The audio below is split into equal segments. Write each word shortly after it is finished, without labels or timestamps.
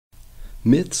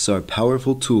Myths are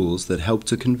powerful tools that help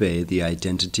to convey the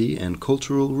identity and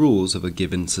cultural rules of a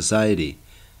given society.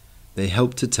 They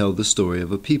help to tell the story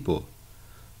of a people,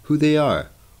 who they are,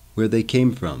 where they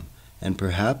came from, and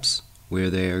perhaps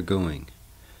where they are going.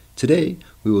 Today,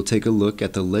 we will take a look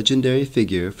at the legendary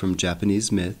figure from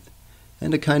Japanese myth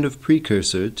and a kind of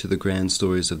precursor to the grand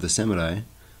stories of the samurai,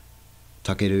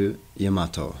 Takeru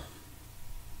Yamato.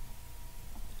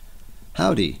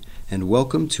 Howdy, and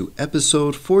welcome to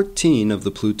episode 14 of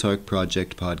the Plutarch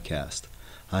Project podcast.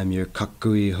 I'm your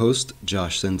kakkui host,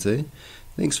 Josh Sensei.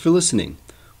 Thanks for listening.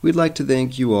 We'd like to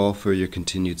thank you all for your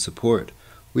continued support.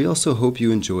 We also hope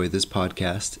you enjoy this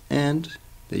podcast and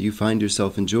that you find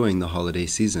yourself enjoying the holiday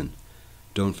season.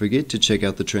 Don't forget to check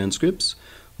out the transcripts.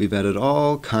 We've added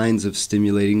all kinds of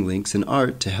stimulating links and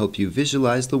art to help you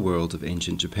visualize the world of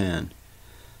ancient Japan.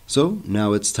 So,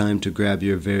 now it's time to grab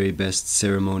your very best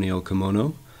ceremonial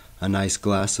kimono, a nice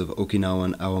glass of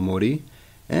Okinawan awamori,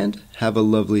 and have a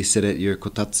lovely sit at your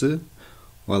kotatsu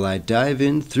while I dive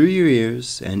in through your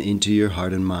ears and into your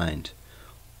heart and mind.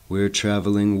 We're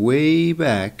traveling way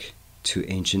back to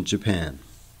ancient Japan.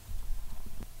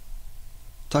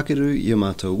 Takeru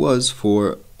Yamato was,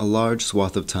 for a large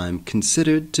swath of time,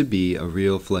 considered to be a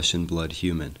real flesh and blood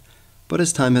human. But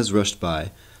as time has rushed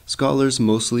by, scholars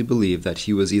mostly believe that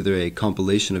he was either a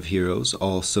compilation of heroes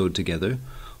all sewed together,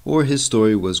 or his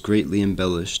story was greatly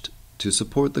embellished to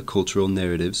support the cultural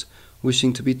narratives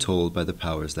wishing to be told by the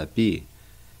powers that be.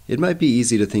 It might be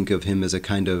easy to think of him as a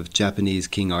kind of Japanese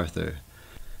King Arthur.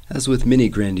 As with many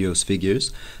grandiose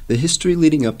figures, the history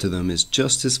leading up to them is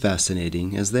just as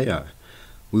fascinating as they are.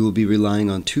 We will be relying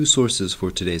on two sources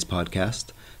for today's podcast,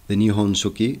 the Nihon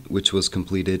Shoki, which was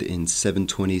completed in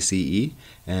 720 CE,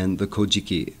 and the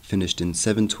Kojiki, finished in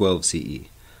 712 CE.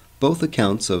 Both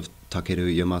accounts of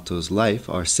Takeru Yamato's life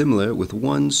are similar with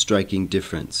one striking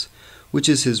difference, which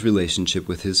is his relationship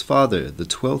with his father, the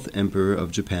 12th Emperor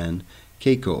of Japan,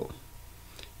 Keiko.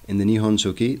 In the Nihon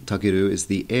Shoki, Takeru is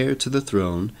the heir to the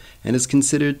throne and is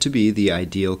considered to be the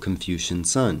ideal Confucian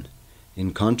son.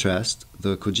 In contrast,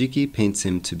 the Kojiki paints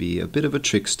him to be a bit of a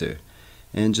trickster,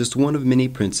 and just one of many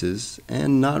princes,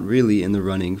 and not really in the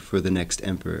running for the next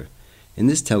emperor. In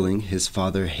this telling, his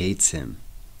father hates him.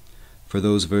 For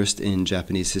those versed in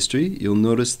Japanese history, you'll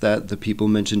notice that the people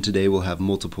mentioned today will have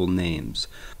multiple names.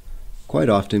 Quite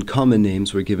often, common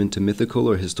names were given to mythical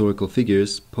or historical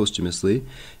figures posthumously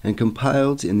and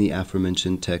compiled in the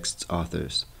aforementioned text's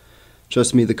authors.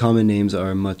 Trust me, the common names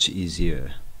are much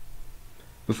easier.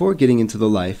 Before getting into the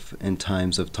life and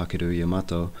times of Takeru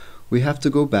Yamato, we have to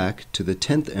go back to the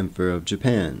 10th Emperor of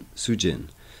Japan, Sujin.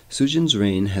 Sujin's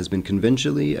reign has been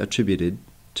conventionally attributed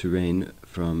to reign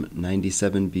from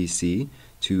 97 BC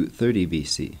to 30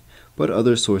 BC, but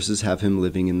other sources have him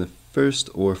living in the 1st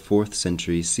or 4th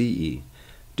century CE.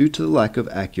 Due to the lack of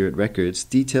accurate records,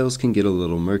 details can get a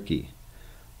little murky.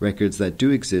 Records that do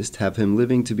exist have him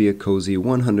living to be a cozy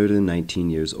 119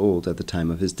 years old at the time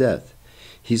of his death.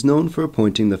 He's known for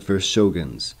appointing the first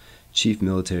shoguns, chief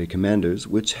military commanders,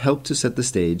 which helped to set the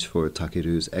stage for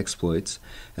Takeru's exploits,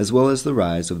 as well as the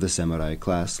rise of the samurai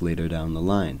class later down the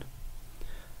line.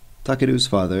 Takeru's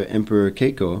father, Emperor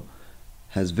Keiko,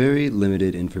 has very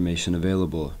limited information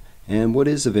available, and what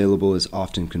is available is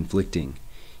often conflicting.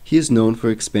 He is known for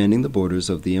expanding the borders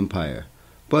of the empire,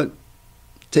 but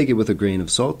take it with a grain of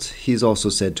salt, he is also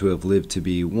said to have lived to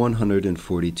be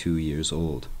 142 years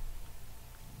old.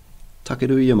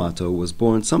 Takeru Yamato was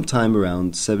born sometime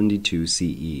around 72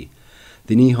 CE.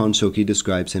 The Nihon Shoki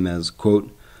describes him as, quote,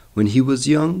 "When he was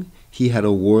young, he had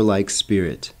a warlike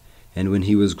spirit, and when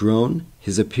he was grown,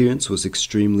 his appearance was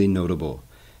extremely notable.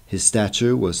 His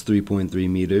stature was 3.3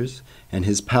 meters, and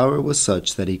his power was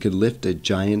such that he could lift a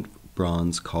giant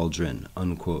bronze cauldron,"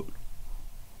 unquote.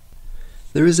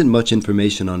 There isn't much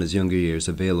information on his younger years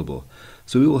available,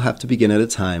 so we will have to begin at a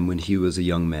time when he was a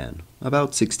young man,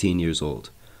 about 16 years old.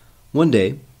 One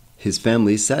day, his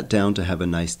family sat down to have a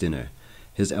nice dinner.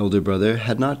 His elder brother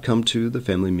had not come to the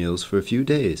family meals for a few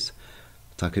days.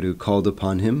 Takeru called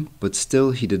upon him, but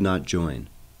still he did not join.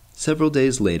 Several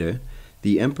days later,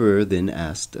 the emperor then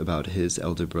asked about his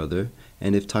elder brother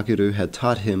and if Takeru had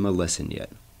taught him a lesson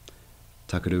yet.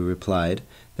 Takeru replied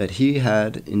that he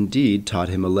had indeed taught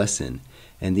him a lesson,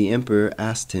 and the emperor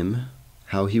asked him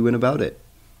how he went about it.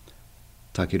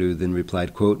 Takeru then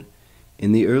replied, quote,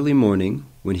 "In the early morning,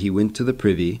 when he went to the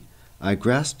privy, I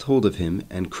grasped hold of him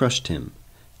and crushed him,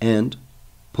 and,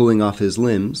 pulling off his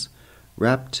limbs,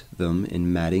 wrapped them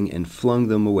in matting and flung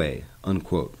them away,"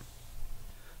 unquote.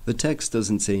 The text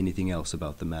doesn't say anything else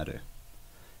about the matter.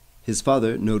 His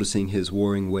father, noticing his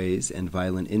warring ways and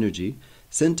violent energy,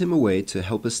 sent him away to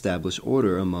help establish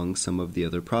order among some of the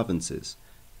other provinces.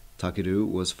 Takeru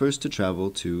was first to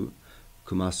travel to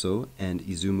Kumaso and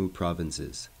Izumo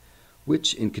provinces,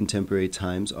 which in contemporary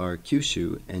times are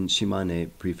Kyushu and Shimane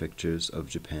prefectures of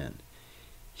Japan.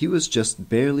 He was just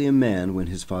barely a man when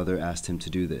his father asked him to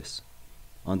do this.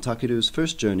 On Takeru's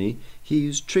first journey, he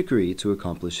used trickery to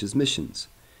accomplish his missions.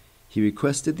 He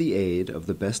requested the aid of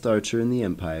the best archer in the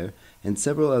empire and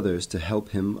several others to help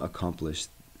him accomplish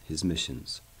his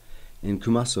missions. In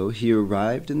Kumaso, he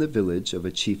arrived in the village of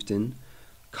a chieftain,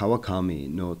 Kawakami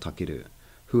no Takeru,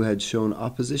 who had shown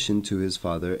opposition to his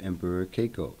father, Emperor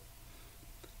Keiko.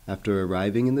 After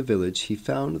arriving in the village, he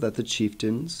found that the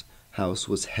chieftain's house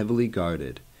was heavily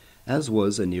guarded, as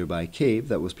was a nearby cave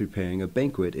that was preparing a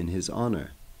banquet in his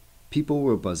honor. People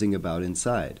were buzzing about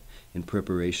inside, in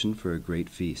preparation for a great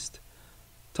feast.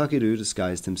 Takeru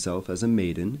disguised himself as a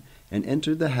maiden and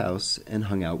entered the house and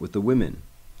hung out with the women.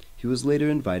 He was later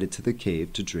invited to the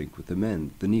cave to drink with the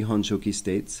men. The Nihon Shoki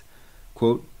states,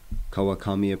 quote,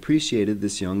 Kawakami appreciated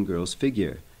this young girl's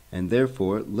figure, and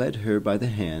therefore led her by the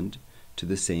hand to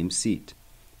the same seat,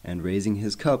 and raising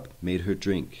his cup made her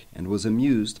drink, and was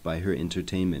amused by her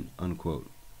entertainment, unquote.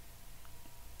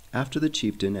 After the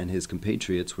chieftain and his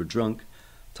compatriots were drunk,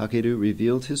 Takeru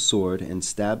revealed his sword and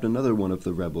stabbed another one of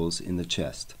the rebels in the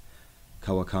chest.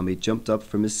 Kawakami jumped up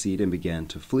from his seat and began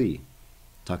to flee.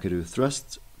 Takeru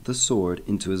thrust the sword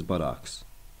into his buttocks.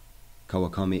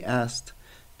 Kawakami asked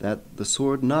that the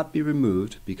sword not be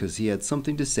removed because he had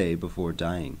something to say before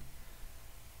dying.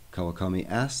 Kawakami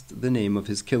asked the name of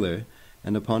his killer,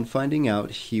 and upon finding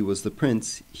out he was the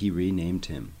prince, he renamed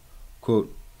him.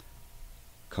 Quote,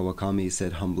 Kawakami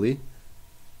said humbly,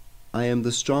 I am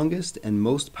the strongest and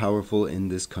most powerful in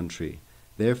this country.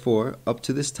 Therefore, up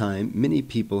to this time, many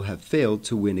people have failed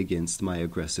to win against my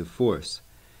aggressive force,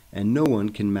 and no one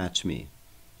can match me.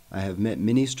 I have met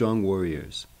many strong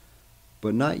warriors,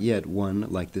 but not yet one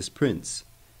like this prince.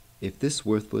 If this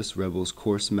worthless rebel's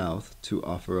coarse mouth to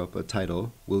offer up a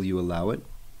title, will you allow it?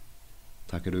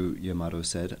 Takeru Yamato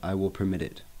said, I will permit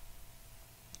it.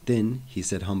 Then, he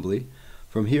said humbly,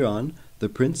 from here on, the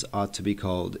prince ought to be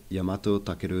called Yamato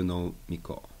Takeru no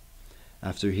Miko.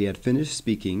 After he had finished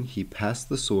speaking, he passed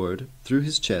the sword through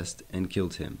his chest and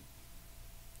killed him.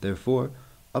 Therefore,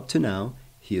 up to now,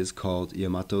 he is called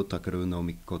Yamato Takeru no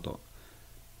Mikoto.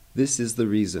 This is the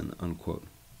reason, unquote.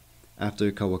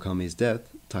 After Kawakami's death,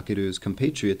 Takeru's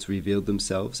compatriots revealed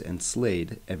themselves and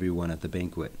slayed everyone at the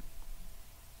banquet.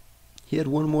 He had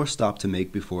one more stop to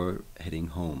make before heading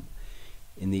home.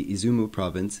 In the Izumo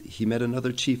province, he met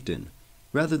another chieftain.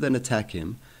 Rather than attack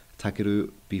him,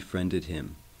 Takeru befriended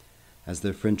him. As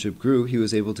their friendship grew, he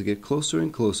was able to get closer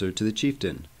and closer to the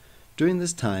chieftain. During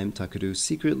this time, Takeru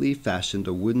secretly fashioned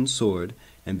a wooden sword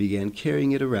and began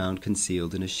carrying it around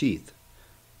concealed in a sheath.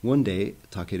 One day,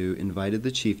 Takeru invited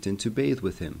the chieftain to bathe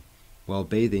with him. While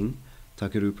bathing,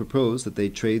 Takeru proposed that they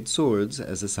trade swords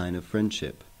as a sign of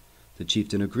friendship. The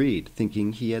chieftain agreed,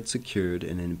 thinking he had secured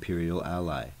an imperial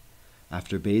ally.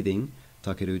 After bathing,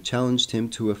 Takeru challenged him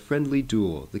to a friendly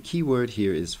duel. The key word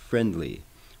here is friendly,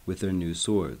 with their new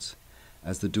swords.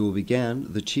 As the duel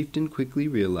began, the chieftain quickly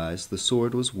realized the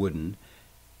sword was wooden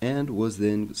and was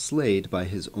then slayed by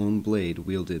his own blade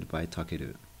wielded by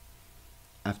Takeru.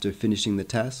 After finishing the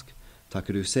task,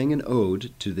 Takeru sang an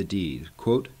ode to the deed,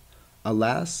 quote,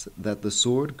 Alas, that the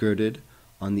sword girded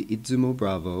on the Izumo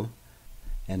Bravo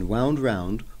and wound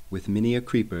round with many a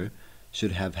creeper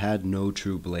should have had no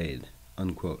true blade,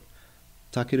 unquote.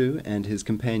 Takeru and his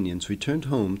companions returned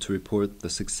home to report the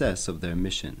success of their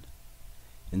mission.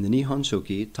 In the Nihon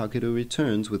Shoki, Takeru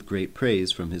returns with great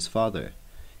praise from his father.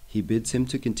 He bids him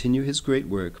to continue his great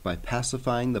work by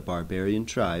pacifying the barbarian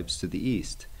tribes to the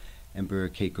east. Emperor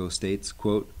Keiko states,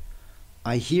 quote,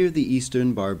 I hear the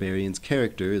eastern barbarians'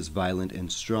 character is violent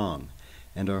and strong,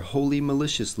 and are wholly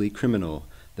maliciously criminal.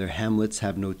 Their hamlets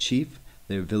have no chief,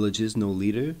 their villages no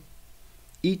leader.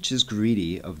 Each is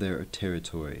greedy of their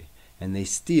territory, and they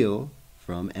steal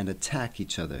from and attack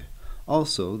each other.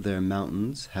 Also, their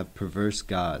mountains have perverse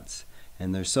gods,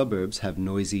 and their suburbs have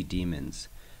noisy demons.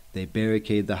 They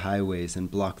barricade the highways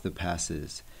and block the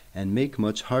passes, and make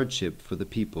much hardship for the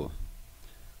people.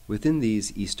 Within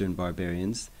these eastern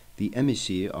barbarians, the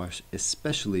emishi are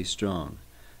especially strong.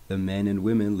 The men and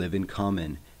women live in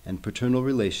common, and paternal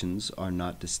relations are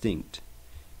not distinct.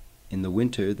 In the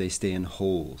winter they stay in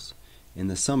holes. In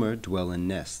the summer dwell in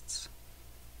nests.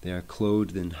 They are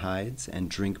clothed in hides and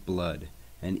drink blood,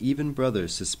 and even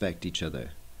brothers suspect each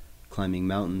other. Climbing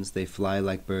mountains they fly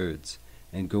like birds,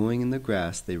 and going in the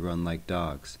grass they run like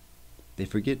dogs. They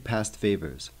forget past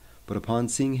favors, but upon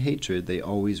seeing hatred they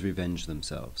always revenge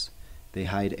themselves. They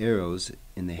hide arrows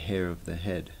in the hair of the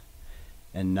head,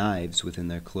 and knives within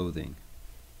their clothing.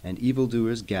 And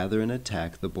evildoers gather and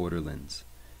attack the borderlands.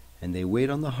 And they wait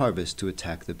on the harvest to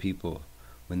attack the people.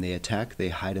 When they attack, they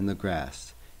hide in the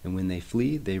grass, and when they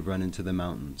flee, they run into the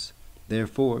mountains.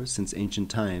 Therefore, since ancient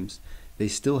times, they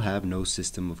still have no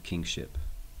system of kingship.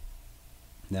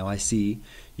 Now I see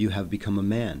you have become a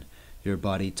man, your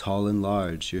body tall and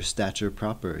large, your stature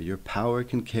proper, your power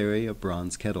can carry a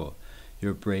bronze kettle.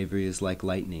 Your bravery is like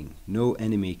lightning, no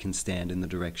enemy can stand in the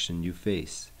direction you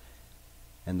face.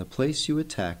 And the place you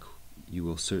attack, you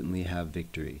will certainly have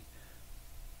victory.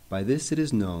 By this it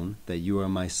is known that you are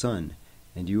my son,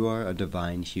 and you are a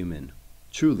divine human.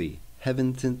 Truly,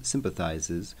 heaven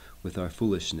sympathizes with our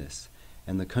foolishness,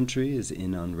 and the country is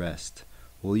in unrest.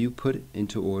 Will you put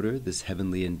into order this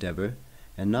heavenly endeavor,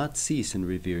 and not cease in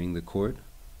revering the court?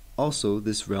 Also,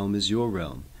 this realm is your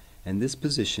realm, and this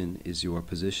position is your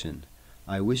position.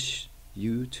 I wish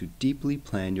you to deeply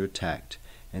plan your tact,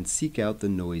 and seek out the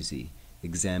noisy,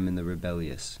 examine the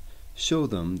rebellious. Show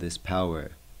them this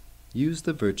power. Use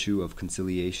the virtue of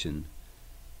conciliation.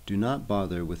 Do not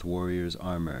bother with warriors'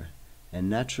 armor, and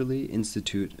naturally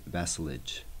institute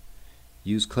vassalage.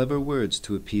 Use clever words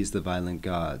to appease the violent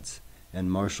gods, and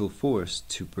martial force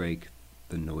to break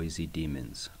the noisy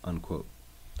demons." Unquote.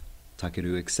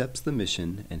 Takeru accepts the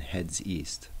mission and heads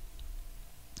east.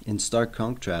 In stark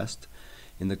contrast,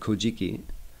 in the Kojiki,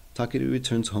 Takeru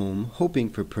returns home hoping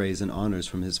for praise and honors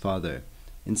from his father.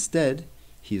 Instead,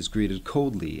 he is greeted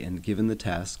coldly and given the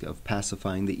task of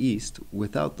pacifying the East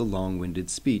without the long-winded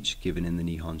speech given in the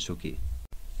Nihon Shoki.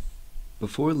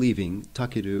 Before leaving,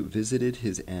 Takeru visited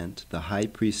his aunt, the high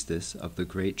priestess of the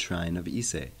great shrine of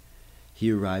Ise.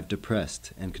 He arrived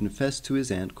depressed and confessed to his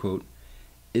aunt, quote,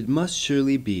 "It must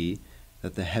surely be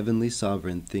that the heavenly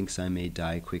sovereign thinks I may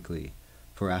die quickly,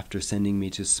 for after sending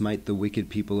me to smite the wicked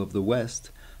people of the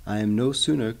West, I am no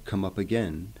sooner come up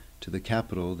again to the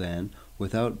capital than,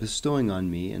 without bestowing on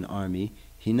me an army,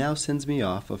 he now sends me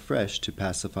off afresh to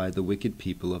pacify the wicked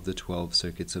people of the 12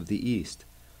 circuits of the East.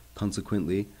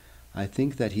 Consequently, I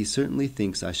think that he certainly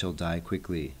thinks I shall die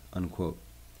quickly." Unquote.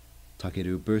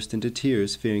 Takeru burst into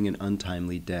tears, fearing an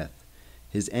untimely death.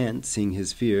 His aunt, seeing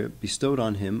his fear, bestowed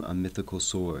on him a mythical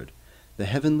sword. The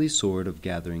heavenly sword of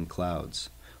gathering clouds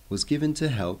was given to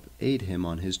help aid him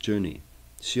on his journey.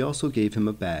 She also gave him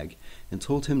a bag and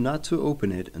told him not to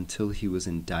open it until he was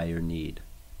in dire need.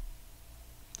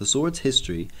 The sword's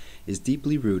history is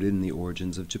deeply rooted in the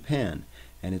origins of Japan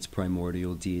and its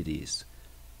primordial deities.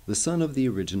 The son of the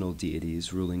original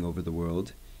deities ruling over the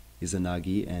world,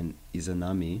 Izanagi and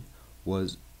Izanami,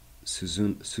 was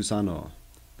Susanoo,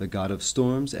 the god of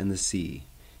storms and the sea.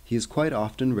 He is quite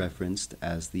often referenced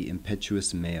as the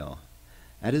impetuous male.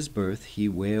 At his birth, he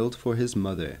wailed for his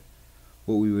mother,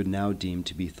 what we would now deem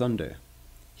to be thunder.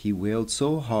 He wailed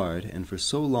so hard and for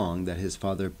so long that his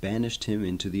father banished him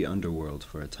into the underworld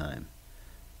for a time.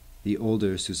 The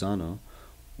older Susanoo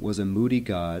was a moody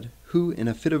god who, in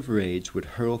a fit of rage, would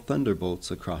hurl thunderbolts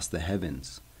across the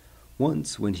heavens.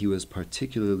 Once, when he was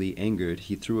particularly angered,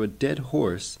 he threw a dead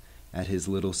horse at his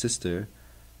little sister,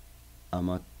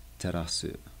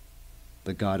 Amaterasu,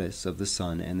 the goddess of the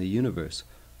sun and the universe,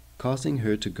 causing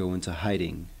her to go into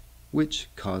hiding, which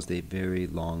caused a very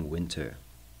long winter.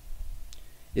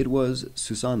 It was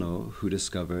Susanoo who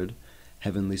discovered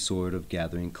heavenly sword of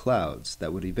gathering clouds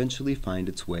that would eventually find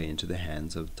its way into the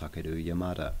hands of Takeru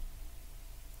Yamato.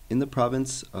 In the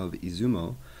province of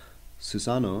Izumo,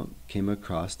 Susanoo came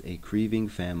across a grieving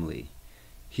family.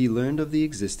 He learned of the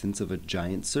existence of a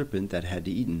giant serpent that had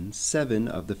eaten 7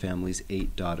 of the family's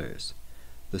 8 daughters.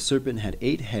 The serpent had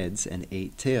 8 heads and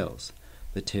 8 tails.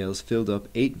 The tails filled up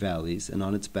 8 valleys, and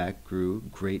on its back grew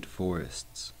great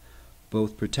forests,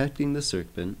 both protecting the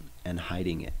serpent and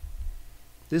hiding it.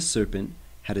 This serpent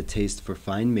had a taste for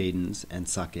fine maidens and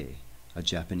sake, a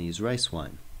Japanese rice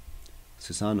wine.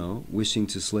 Susanoo, wishing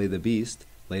to slay the beast,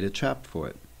 laid a trap for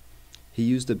it. He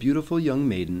used a beautiful young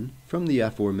maiden from the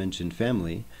aforementioned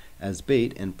family as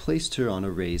bait and placed her on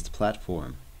a raised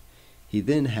platform. He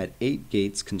then had 8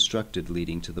 gates constructed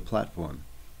leading to the platform.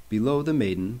 Below the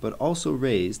maiden, but also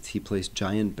raised, he placed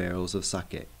giant barrels of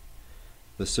sake.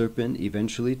 The serpent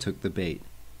eventually took the bait.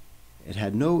 It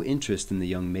had no interest in the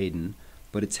young maiden,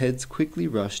 but its heads quickly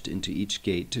rushed into each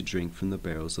gate to drink from the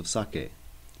barrels of sake.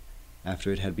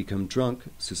 After it had become drunk,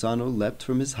 Susanoo leapt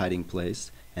from his hiding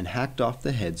place and hacked off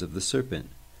the heads of the serpent.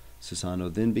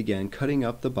 Susanoo then began cutting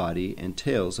up the body and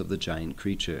tails of the giant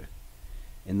creature.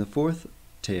 In the 4th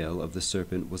tail of the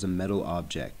serpent was a metal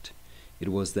object. It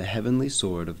was the heavenly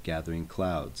sword of gathering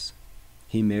clouds.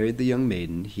 He married the young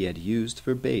maiden he had used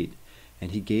for bait,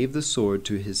 and he gave the sword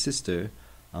to his sister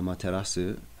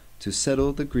Amaterasu, to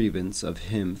settle the grievance of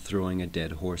him throwing a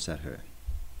dead horse at her.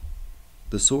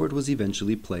 The sword was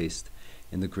eventually placed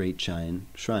in the great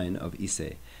shrine of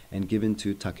Ise and given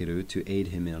to Takeru to aid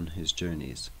him on his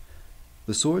journeys.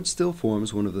 The sword still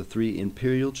forms one of the 3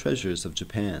 imperial treasures of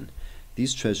Japan.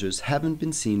 These treasures haven't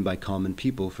been seen by common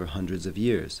people for hundreds of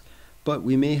years, but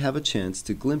we may have a chance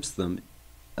to glimpse them,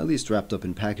 at least wrapped up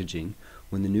in packaging,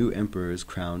 when the new emperor is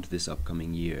crowned this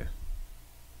upcoming year.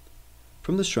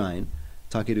 From the shrine,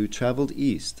 Takeru traveled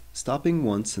east, stopping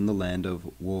once in the land of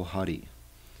Wohari.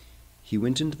 He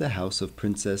went into the house of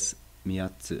Princess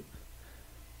Miyatsu.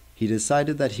 He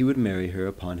decided that he would marry her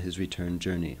upon his return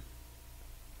journey.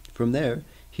 From there,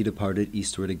 he departed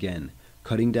eastward again,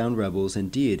 cutting down rebels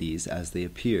and deities as they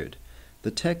appeared.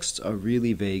 The texts are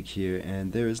really vague here,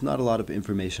 and there is not a lot of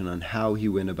information on how he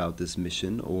went about this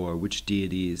mission or which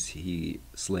deities he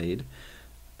slayed,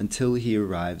 until he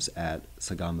arrives at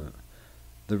Sagamu.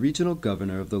 The regional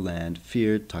governor of the land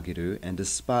feared Takeru and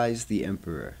despised the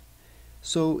emperor,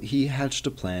 so he hatched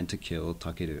a plan to kill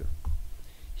Takeru.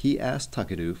 He asked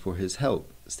Takeru for his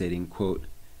help, stating, quote,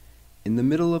 "In the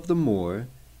middle of the moor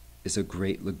is a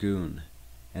great lagoon,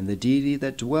 and the deity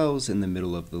that dwells in the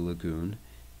middle of the lagoon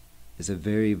is a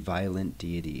very violent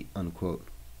deity," unquote.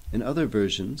 In other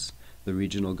versions, the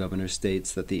regional governor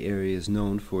states that the area is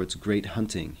known for its great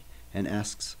hunting and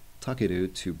asks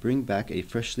Takeru to bring back a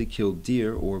freshly killed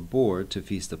deer or boar to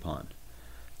feast upon.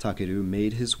 Takeru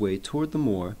made his way toward the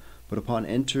moor, but upon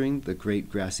entering the great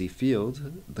grassy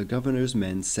field, the governor's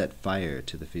men set fire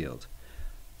to the field.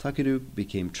 Takeru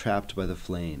became trapped by the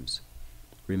flames.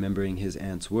 Remembering his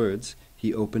aunt's words,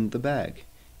 he opened the bag.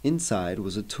 Inside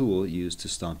was a tool used to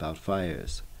stomp out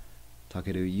fires.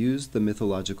 Takeru used the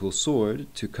mythological sword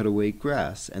to cut away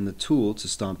grass and the tool to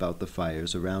stomp out the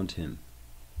fires around him.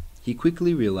 He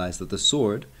quickly realized that the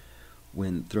sword,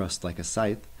 when thrust like a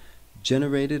scythe,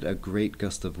 generated a great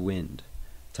gust of wind.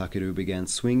 Takeru began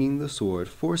swinging the sword,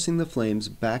 forcing the flames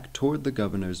back toward the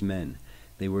governor's men.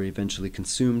 They were eventually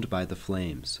consumed by the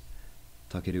flames.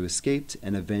 Takeru escaped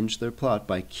and avenged their plot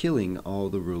by killing all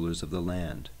the rulers of the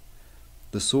land.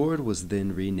 The sword was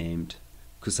then renamed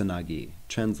Kusanagi,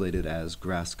 translated as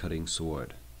grass-cutting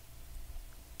sword.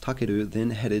 Takeru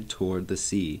then headed toward the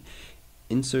sea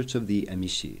in search of the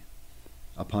emishi.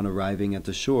 Upon arriving at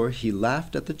the shore, he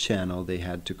laughed at the channel they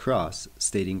had to cross,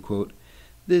 stating, quote,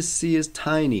 "This sea is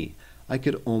tiny. I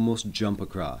could almost jump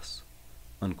across,"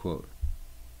 unquote.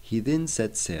 He then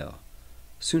set sail.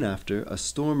 Soon after, a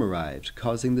storm arrived,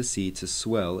 causing the sea to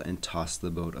swell and toss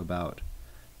the boat about.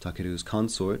 Takeru's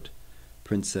consort,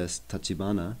 Princess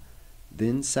Tachibana,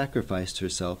 then sacrificed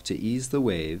herself to ease the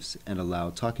waves and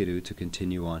allow Takeru to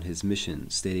continue on his mission,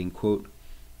 stating, quote,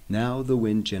 "Now the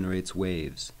wind generates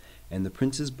waves, and the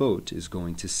prince's boat is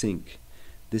going to sink.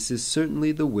 This is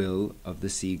certainly the will of the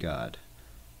sea god,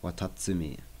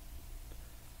 Watatsumi.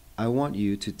 I want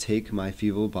you to take my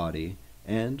feeble body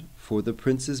and, for the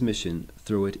prince's mission,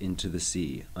 throw it into the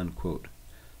sea," unquote.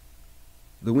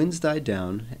 The winds died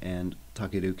down, and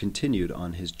Takeru continued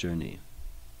on his journey.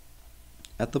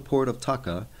 At the port of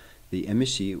Taka, the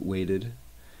emishi waited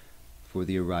for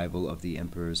the arrival of the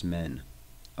emperor's men.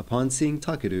 Upon seeing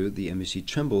Takeru, the emishi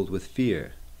trembled with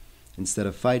fear. Instead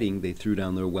of fighting, they threw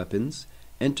down their weapons,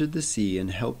 entered the sea, and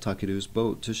helped Takeru's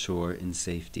boat to shore in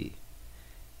safety.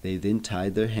 They then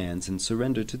tied their hands and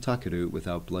surrendered to Takeru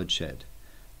without bloodshed.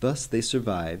 Thus they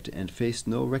survived and faced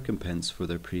no recompense for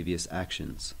their previous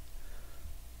actions.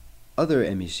 Other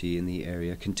emishi in the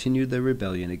area continued their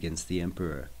rebellion against the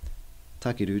emperor.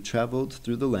 Takeru traveled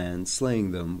through the land,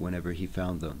 slaying them whenever he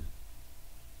found them.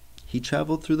 He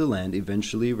traveled through the land,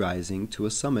 eventually rising to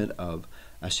a summit of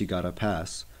Ashigara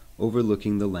Pass,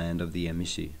 overlooking the land of the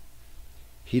emishi.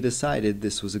 He decided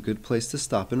this was a good place to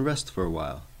stop and rest for a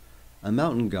while. A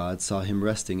mountain god saw him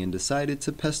resting and decided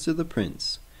to pester the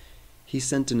prince. He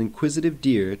sent an inquisitive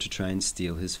deer to try and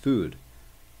steal his food.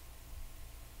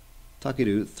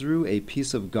 Takeru threw a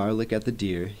piece of garlic at the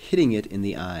deer, hitting it in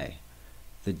the eye.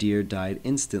 The deer died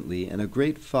instantly, and a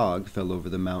great fog fell over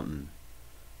the mountain.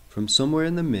 From somewhere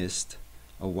in the mist,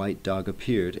 a white dog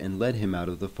appeared and led him out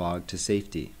of the fog to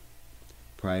safety.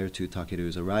 Prior to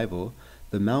Takeru's arrival,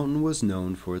 the mountain was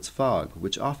known for its fog,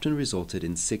 which often resulted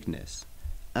in sickness.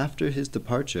 After his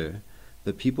departure,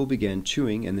 the people began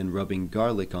chewing and then rubbing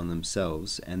garlic on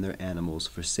themselves and their animals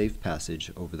for safe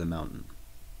passage over the mountain.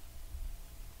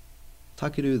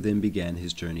 Takeru then began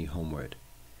his journey homeward.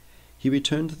 He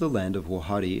returned to the land of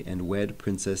Wohari and wed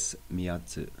Princess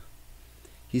Miyatsu.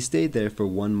 He stayed there for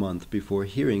 1 month before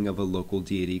hearing of a local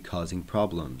deity causing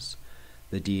problems,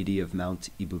 the deity of Mount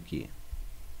Ibuki.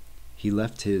 He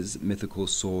left his mythical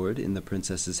sword in the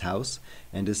princess's house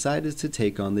and decided to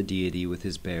take on the deity with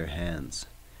his bare hands.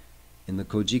 In the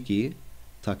Kojiki,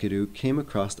 Takeru came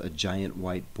across a giant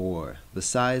white boar, the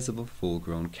size of a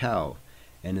full-grown cow,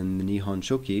 and in the Nihon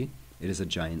Shoki, it is a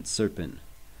giant serpent.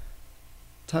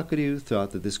 Takeru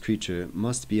thought that this creature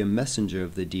must be a messenger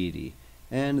of the deity,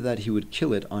 and that he would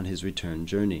kill it on his return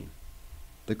journey.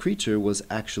 The creature was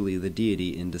actually the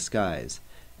deity in disguise,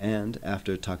 and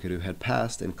after Takeru had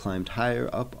passed and climbed higher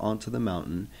up onto the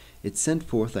mountain, it sent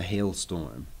forth a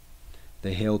hailstorm.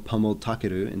 The hail pummeled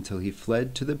Takeru until he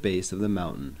fled to the base of the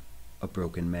mountain, a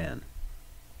broken man.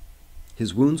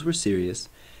 His wounds were serious,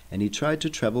 and he tried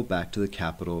to travel back to the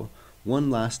capital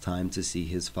one last time to see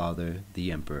his father,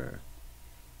 the emperor.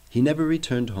 He never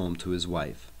returned home to his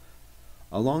wife.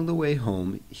 Along the way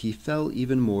home, he fell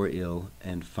even more ill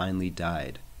and finally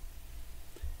died.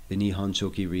 The Nihon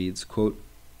Shoki reads, quote,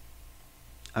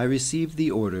 "I received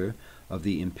the order of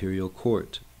the imperial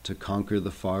court to conquer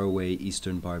the faraway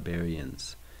eastern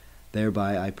barbarians.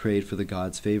 Thereby I prayed for the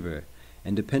gods' favor,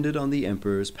 and depended on the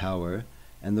emperor's power,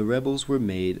 and the rebels were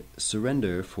made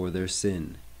surrender for their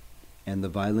sin, and the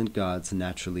violent gods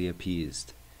naturally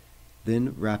appeased.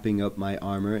 Then, wrapping up my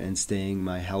armor and staying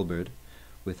my halberd,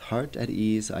 with heart at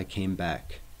ease I came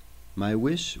back. My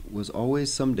wish was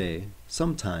always someday,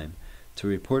 sometime, to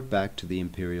report back to the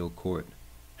imperial court.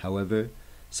 However,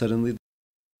 suddenly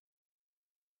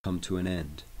come to an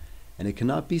end, and it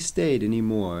cannot be stayed any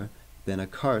more than a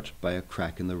cart by a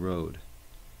crack in the road.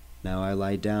 Now I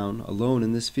lie down alone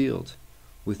in this field,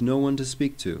 with no one to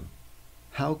speak to.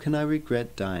 How can I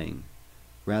regret dying?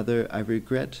 Rather, I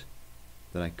regret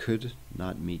that I could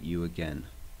not meet you again."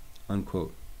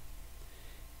 Unquote.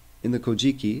 In the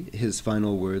Kojiki, his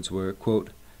final words were,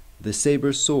 quote, "The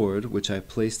saber sword which I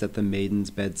placed at the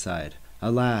maiden's bedside.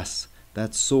 Alas,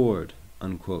 that sword!"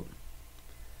 Unquote.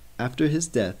 After his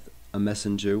death, a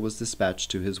messenger was dispatched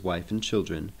to his wife and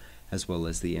children, as well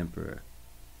as the emperor.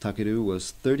 Takeru was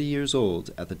 30 years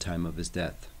old at the time of his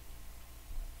death.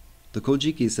 The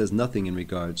Kojiki says nothing in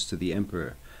regards to the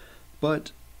emperor,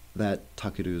 but that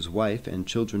Takeru's wife and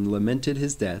children lamented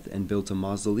his death and built a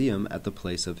mausoleum at the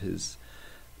place of his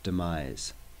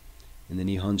demise. In the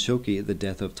Nihon Shoki, the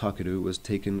death of Takeru was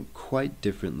taken quite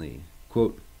differently.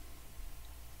 Quote,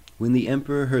 "When the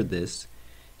emperor heard this,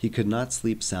 he could not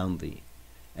sleep soundly,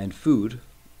 and food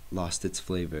lost its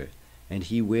flavor, and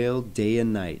he wailed day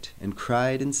and night, and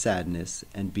cried in sadness,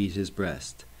 and beat his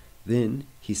breast. Then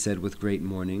he said with great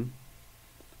mourning,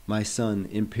 'My son,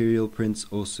 Imperial Prince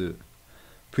Osu,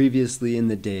 previously in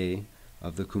the day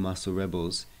of the Kumaso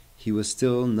rebels, he was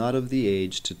still not of the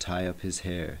age to tie up his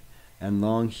hair, and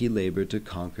long he labored to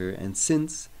conquer, and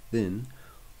since then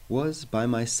was by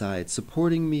my side,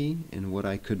 supporting me in what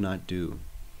I could not do.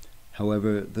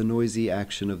 However, the noisy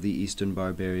action of the eastern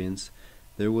barbarians,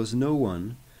 there was no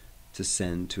one to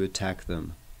send to attack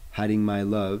them. Hiding my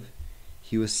love,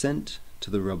 he was sent to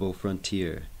the rebel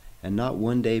frontier, and not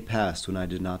one day passed when I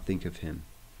did not think of him.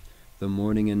 The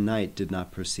morning and night did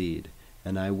not proceed,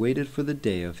 and I waited for the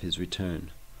day of his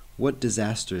return. What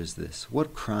disaster is this?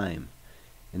 What crime?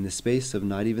 In the space of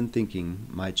not even thinking,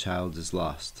 my child is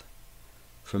lost.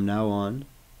 From now on,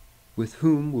 with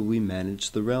whom will we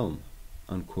manage the realm?"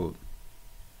 Unquote.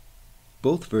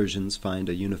 Both versions find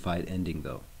a unified ending,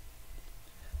 though.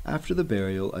 After the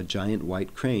burial, a giant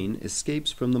white crane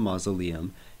escapes from the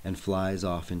mausoleum and flies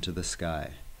off into the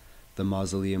sky. The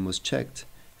mausoleum was checked,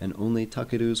 and only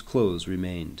Takeru's clothes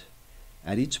remained.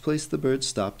 At each place the bird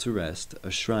stopped to rest,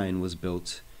 a shrine was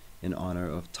built in honor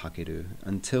of Takeru,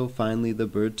 until finally the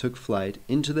bird took flight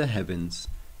into the heavens,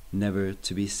 never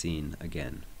to be seen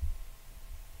again.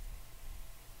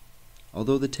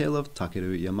 Although the tale of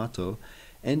Takeru Yamato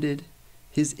ended,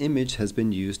 his image has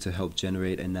been used to help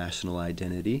generate a national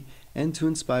identity and to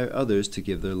inspire others to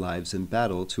give their lives in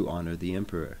battle to honor the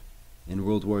emperor. In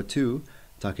World War II,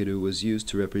 Takeru was used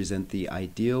to represent the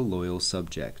ideal loyal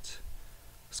subject.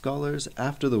 Scholars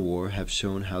after the war have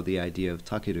shown how the idea of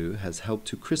Takeru has helped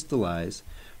to crystallize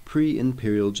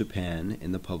pre-imperial Japan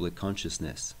in the public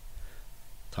consciousness.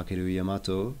 Takeru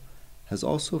Yamato has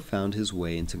also found his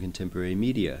way into contemporary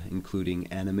media, including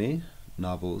anime,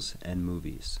 novels, and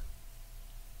movies.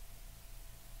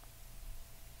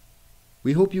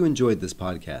 We hope you enjoyed this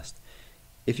podcast.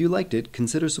 If you liked it,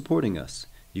 consider supporting us.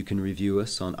 You can review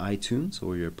us on iTunes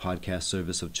or your podcast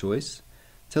service of choice.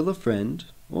 Tell a friend,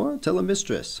 or tell a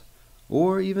mistress,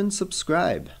 or even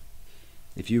subscribe.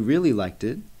 If you really liked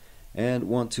it and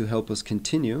want to help us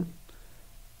continue,